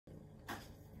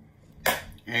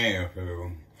Hey up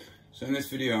everyone. So in this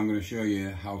video I'm going to show you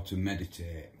how to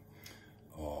meditate,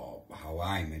 or how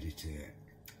I meditate.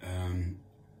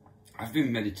 I've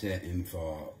been meditating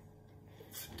for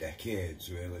decades,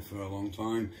 really, for a long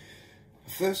time. I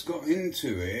first got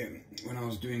into it when I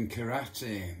was doing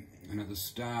karate, and at the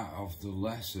start of the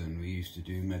lesson we used to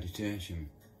do meditation.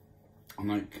 And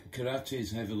like, karate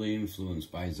is heavily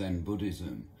influenced by Zen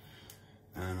Buddhism,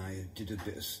 and I did a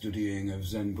bit of studying of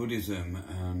Zen Buddhism,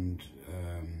 and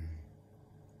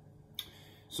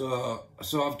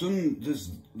so I've done, there's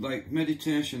like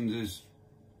meditation, there's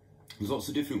lots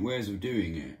of different ways of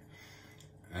doing it,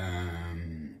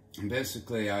 and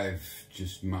basically I've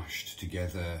just mashed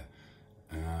together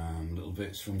little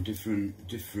bits from different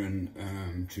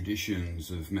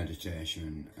traditions of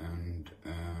meditation, and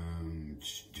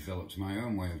just developed my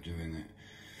own way of doing it.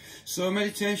 So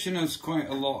meditation has quite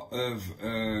a lot of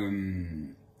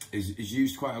is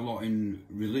used quite a lot in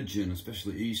religion,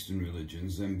 especially Eastern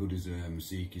religions. Zen Buddhism,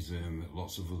 Sikhism,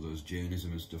 lots of others,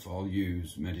 Jainism and stuff, all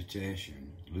use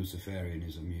meditation.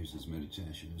 Luciferianism uses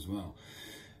meditation as well.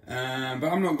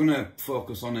 But I'm not going to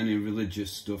focus on any religious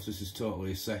stuff. This is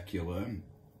totally secular.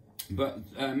 But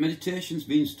meditation's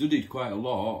been studied quite a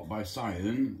lot by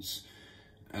science.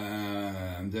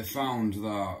 They found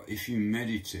that if you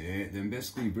meditate, then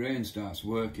basically your brain starts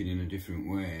working in a different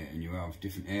way, and you have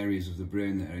different areas of the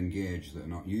brain that are engaged that are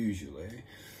not usually.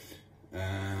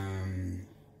 But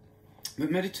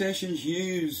meditation's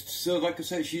used, so like I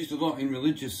said, it's used a lot in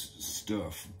religious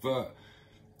stuff, but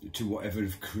to whatever,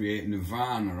 create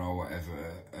nirvana or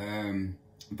whatever.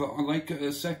 But like at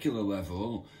a secular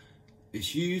level,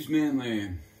 it's used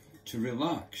mainly to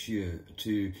relax you,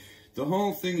 the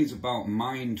whole thing is about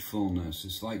mindfulness.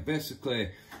 It's like basically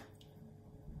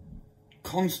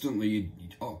constantly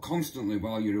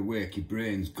while you're awake, your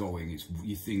brain's going,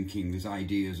 you're thinking, there's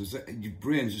ideas, your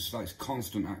brain's just like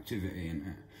constant activity in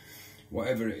it.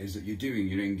 Whatever it is that you're doing,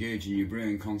 you're engaging your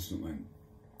brain constantly.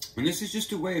 And this is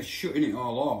just a way of shutting it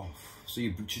all off. So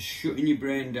you're just shutting your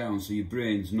brain down so your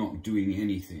brain's not doing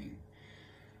anything.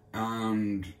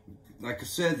 And like I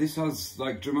said, this has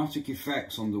like dramatic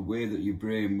effects on the way that your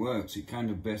brain works. It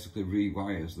kind of basically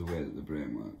rewires the way that the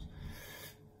brain works.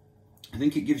 I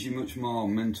think it gives you much more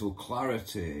mental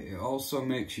clarity. It also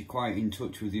makes you quite in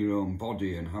touch with your own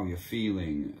body and how you're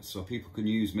feeling, so people can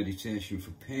use meditation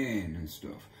for pain and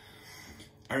stuff.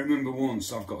 I remember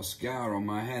once, I've got a scar on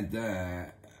my head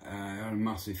there. I had a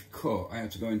massive cut. I had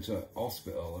to go into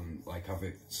hospital and like have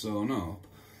it sewn up.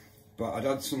 But I'd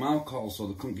had some alcohol, so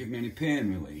they couldn't give me any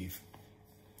pain relief.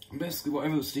 And basically,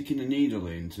 whatever was sticking a needle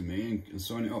into me and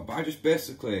sewing it up, but I just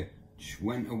basically just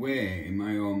went away in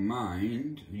my own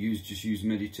mind, just used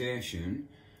meditation,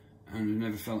 and I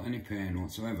never felt any pain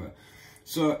whatsoever.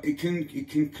 So it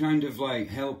can kind of like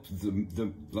help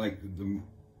the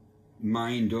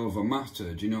mind over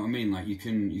matter. Do you know what I mean? Like you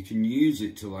can use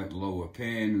it to like lower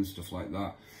pain and stuff like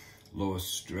that, lower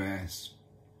stress.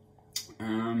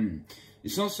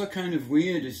 It's also kind of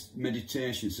weird, is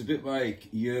meditation. It's a bit like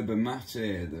yerba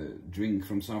mate, the drink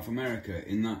from South America,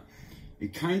 in that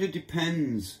it kind of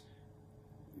depends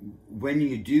when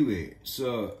you do it.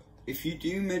 So if you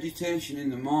do meditation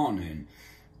in the morning,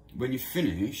 when you're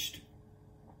finished,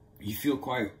 you feel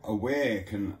quite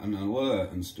awake and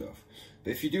alert and stuff.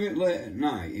 But if you do it late at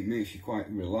night, it makes you quite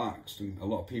relaxed. And a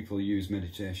lot of people use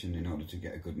meditation in order to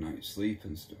get a good night's sleep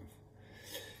and stuff.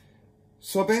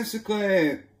 So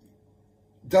basically,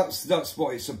 that's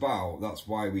what it's about. That's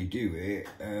why we do it.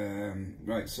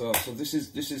 Right. So this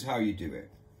is how you do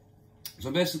it. So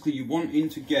basically, you're wanting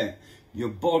to get your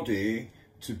body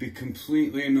to be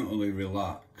completely and utterly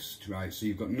relaxed, right? So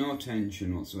you've got no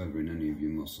tension whatsoever in any of your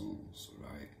muscles,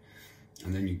 right?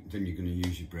 And then you're going to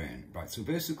use your brain, right? So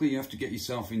basically, you have to get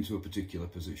yourself into a particular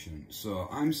position. So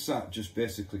I'm sat just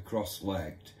basically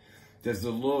cross-legged. There's the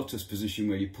lotus position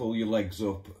where you pull your legs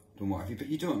up and what have you, but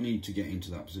you don't need to get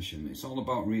into that position. It's all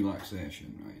about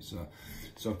relaxation, right?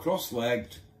 So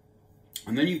cross-legged,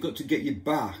 and then you've got to get your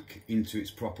back into its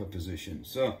proper position.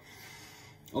 So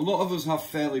a lot of us have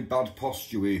fairly bad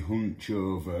posture. We hunch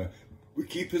over. We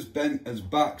keep us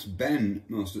backs bent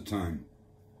most of the time.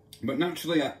 But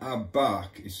naturally our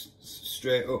back is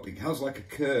straight up. It has like a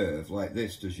curve like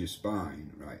this does your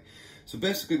spine, right? So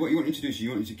basically what you want to do is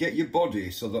you want to get your body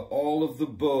so that all of the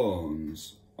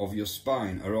bones of your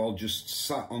spine are all just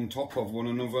sat on top of one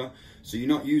another. So you're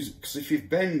not using, because if you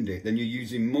bend it, then you're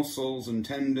using muscles and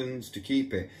tendons to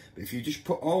keep it. But if you just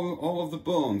put all of the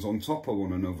bones on top of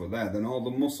one another there, then all the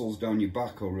muscles down your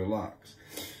back will relax.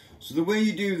 So the way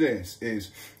you do this is,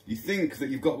 you think that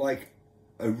you've got like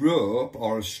a rope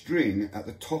or a string at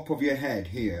the top of your head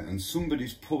here, and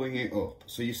somebody's pulling it up.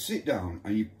 So you sit down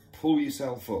and you pull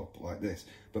yourself up like this,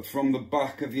 but from the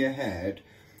back of your head,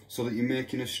 so that you're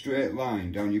making a straight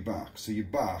line down your back. So your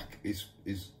back is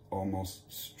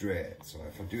almost straight. So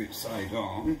if I do it side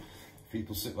on,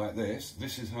 people sit like this.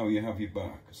 This is how you have your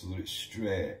back, so that it's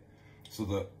straight, so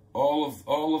that all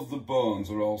of the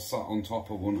bones are all sat on top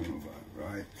of one another,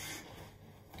 right?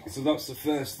 So that's the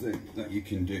first thing that you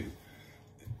can do.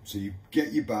 So you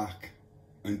get your back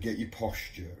and get your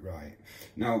posture right.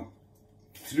 Now,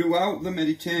 throughout the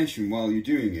meditation, while you're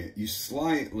doing it, you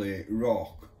slightly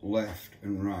rock left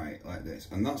and right like this,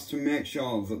 and that's to make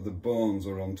sure that the bones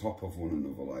are on top of one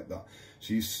another like that.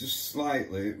 So you just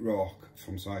slightly rock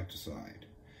from side to side.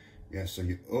 Yeah, so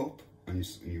you're up and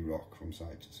you rock from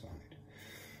side to side.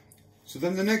 So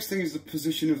then the next thing is the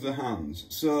position of the hands.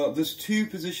 So there's two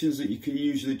positions that you can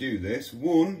usually do this.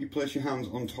 One, you place your hands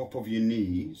on top of your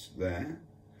knees there,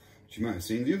 which you might have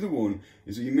seen. The other one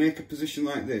is that you make a position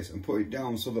like this and put it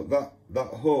down so that that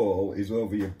hole is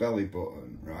over your belly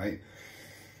button, right?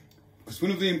 Because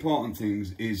one of the important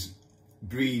things is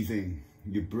breathing,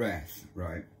 your breath,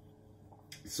 right?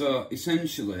 So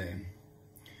essentially,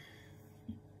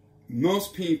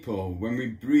 most people, when we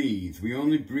breathe, we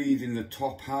only breathe in the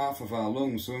top half of our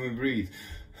lungs. So when we breathe,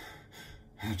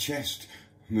 our chest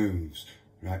moves,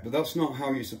 right? But that's not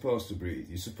how you're supposed to breathe.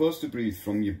 You're supposed to breathe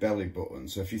from your belly button.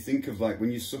 So if you think of like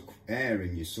when you suck air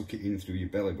in, you suck it in through your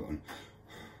belly button.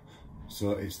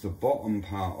 So it's the bottom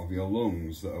part of your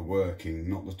lungs that are working,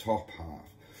 not the top half.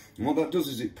 And what that does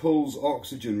is it pulls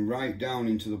oxygen right down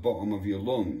into the bottom of your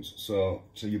lungs. So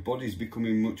your body's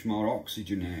becoming much more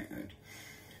oxygenated.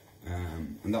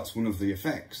 And that's one of the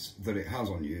effects that it has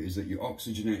on you, is that you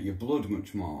oxygenate your blood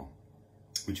much more,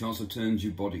 which also turns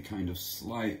your body kind of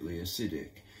slightly acidic.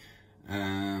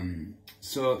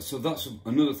 So that's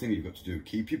another thing you've got to do.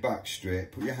 Keep your back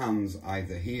straight, put your hands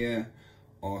either here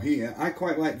or here. I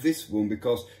quite like this one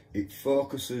because it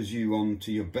focuses you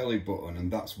onto your belly button,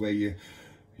 and that's where you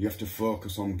have to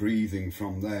focus on breathing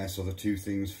from there, so the two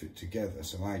things fit together.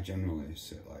 So I generally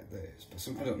sit like this, but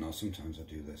I don't know, sometimes I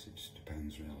do this, it just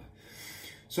depends really.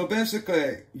 So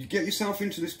basically, you get yourself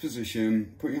into this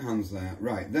position, put your hands there,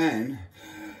 right, then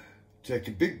take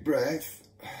a big breath,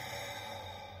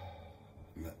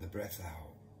 and let the breath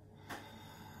out.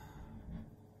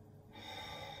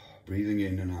 Breathing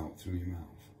in and out through your mouth.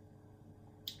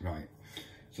 Right,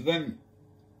 so then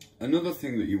another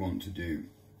thing that you want to do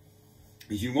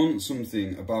is you want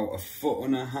something about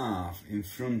 1.5 feet in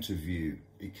front of you.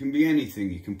 It can be anything.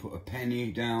 You can put a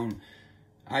penny down.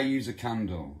 I use a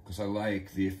candle because I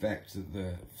like the effect that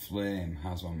the flame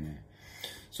has on me.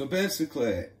 So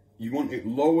basically, you want it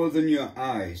lower than your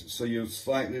eyes, so you're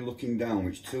slightly looking down,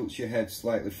 which tilts your head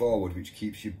slightly forward, which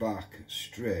keeps your back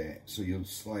straight, so you're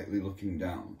slightly looking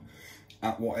down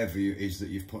at whatever it is that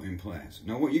you've put in place.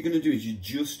 Now what you're going to do is you're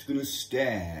just going to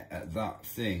stare at that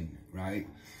thing, right?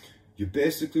 You're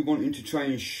basically wanting to try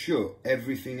and shut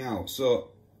everything out. So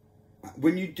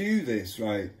when you do this,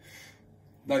 right,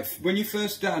 like when you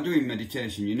first start doing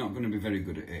meditation, you're not going to be very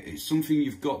good at it. It's something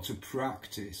you've got to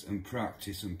practice and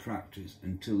practice and practice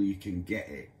until you can get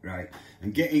it, right?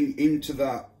 And getting into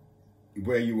that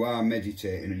where you are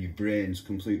meditating and your brain's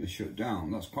completely shut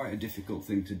down, that's quite a difficult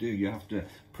thing to do. You have to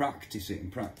practice it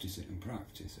and practice it and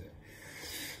practice it.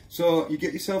 So you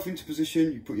get yourself into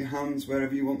position, you put your hands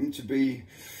wherever you want them to be.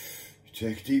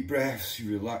 Take deep breaths,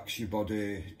 you relax your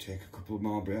body, take a couple of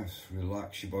more breaths,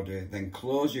 relax your body, then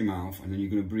close your mouth, and then you're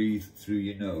going to breathe through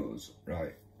your nose,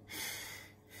 right?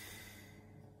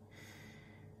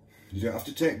 You don't have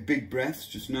to take big breaths,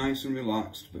 just nice and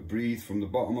relaxed, but breathe from the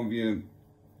bottom of your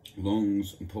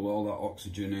lungs and pull all that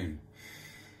oxygen in.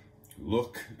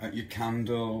 Look at your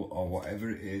candle or whatever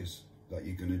it is that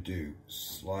you're going to do,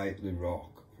 slightly rock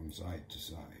from side to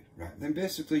side, right? Then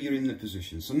basically you're in the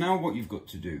position. So now what you've got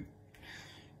to do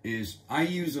is I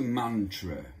use a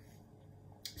mantra.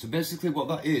 So basically what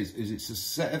that is it's a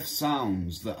set of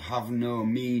sounds that have no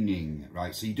meaning,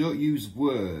 right? So you don't use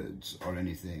words or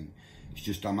anything. It's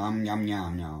just yam yam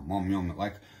yam yam.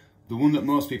 Like the one that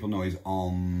most people know is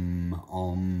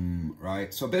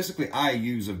right? So basically I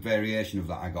use a variation of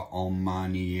that. I got om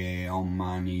mani ye, om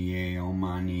mani ye, om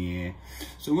mani ye.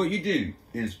 So what you do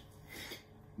is,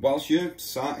 whilst you're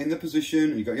sat in the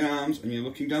position, you've got your arms and you're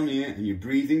looking down here and you're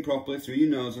breathing properly through your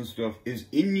nose and stuff, is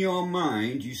in your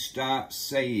mind you start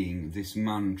saying this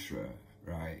mantra,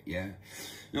 right? Yeah.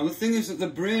 Now the thing is that the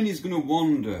brain is going to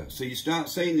wander, so you start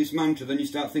saying this mantra, then you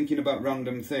start thinking about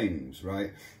random things,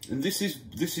 right? And this is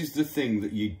the thing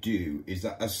that you do, is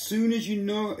that as soon as you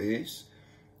notice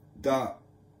that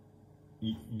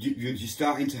you're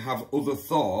starting to have other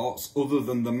thoughts other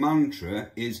than the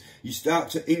mantra, is you start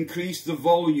to increase the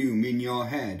volume in your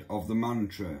head of the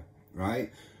mantra,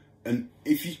 right? And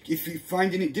if you're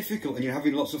finding it difficult and you're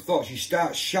having lots of thoughts, you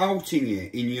start shouting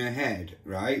it in your head,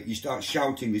 right? You start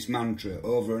shouting this mantra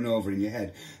over and over in your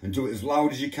head, and do it as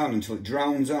loud as you can until it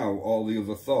drowns out all the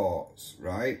other thoughts,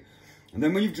 right? And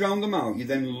then when you've drowned them out, you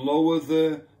then lower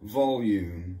the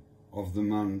volume of the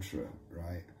mantra,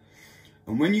 right?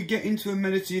 And when you get into a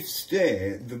meditative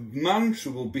state, the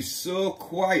mantra will be so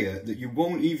quiet that you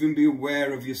won't even be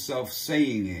aware of yourself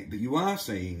saying it, but you are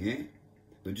saying it,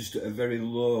 but just at a very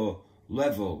low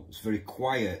level. It's very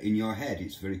quiet in your head.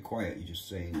 It's very quiet. You're just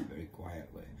saying it very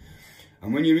quietly.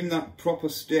 And when you're in that proper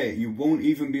state, you won't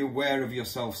even be aware of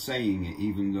yourself saying it,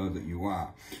 even though that you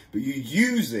are. But you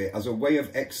use it as a way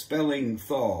of expelling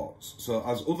thoughts. So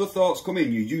as other thoughts come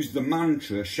in, you use the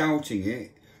mantra, shouting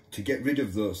it, to get rid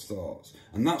of those thoughts.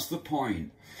 And that's the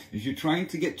point, is you're trying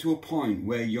to get to a point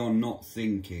where you're not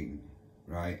thinking,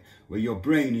 right? Where your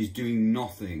brain is doing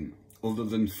nothing other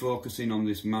than focusing on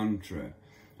this mantra,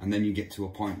 and then you get to a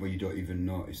point where you don't even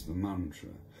notice the mantra.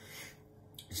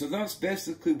 So that's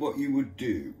basically what you would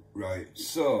do, right?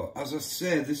 So, as I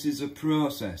said, this is a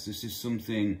process. This is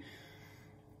something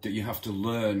that you have to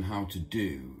learn how to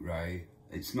do, right?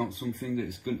 It's not something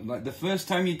that's going to, like, the first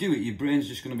time you do it, your brain's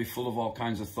just going to be full of all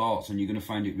kinds of thoughts, and you're going to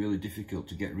find it really difficult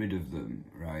to get rid of them,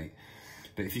 right?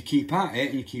 But if you keep at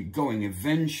it and you keep going,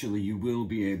 eventually you will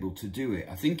be able to do it.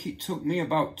 I think it took me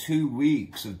about 2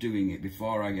 weeks of doing it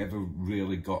before I ever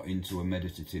really got into a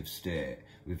meditative state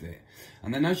with it.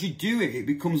 And then as you do it, it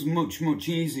becomes much, much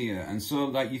easier. And so,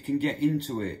 like, you can get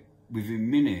into it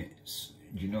within minutes.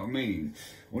 Do you know what I mean?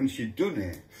 Once you've done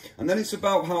it. And then it's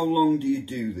about how long do you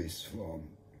do this for.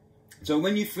 So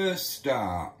when you first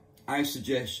start, I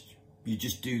suggest you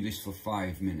just do this for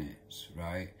 5 minutes,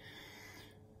 right?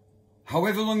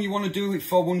 However long you want to do it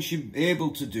for, once you're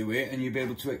able to do it and you'll be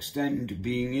able to extend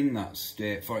being in that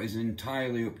state for, is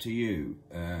entirely up to you.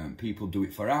 People do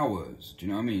it for hours, do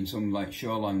you know what I mean? Some, like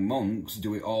Sholang monks,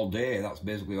 do it all day. That's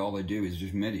basically all they do, is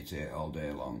just meditate all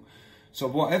day long. So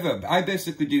whatever, I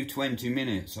basically do 20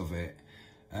 minutes of it.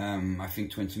 I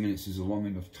think 20 minutes is a long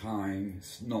enough time.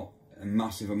 It's not a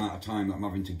massive amount of time that I'm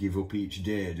having to give up each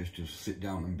day just to sit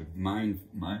down and be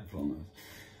mindfulness.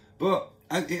 But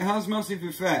it has massive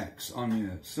effects on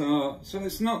you, so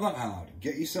it's not that hard.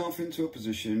 Get yourself into a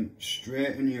position,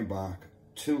 straighten your back,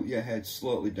 tilt your head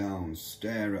slightly down,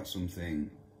 stare at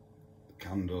something,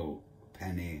 candle,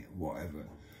 penny, whatever.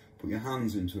 Put your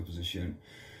hands into a position,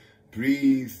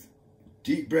 breathe,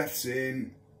 deep breaths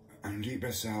in and deep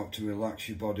breaths out to relax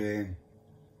your body,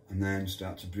 and then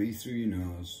start to breathe through your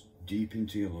nose, deep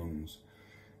into your lungs.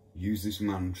 Use this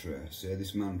mantra, say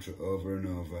this mantra over and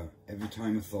over. Every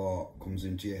time a thought comes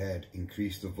into your head,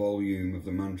 increase the volume of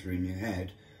the mantra in your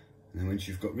head. And then once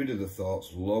you've got rid of the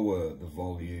thoughts, lower the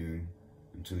volume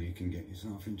until you can get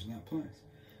yourself into that place.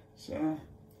 So,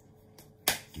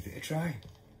 give it a try.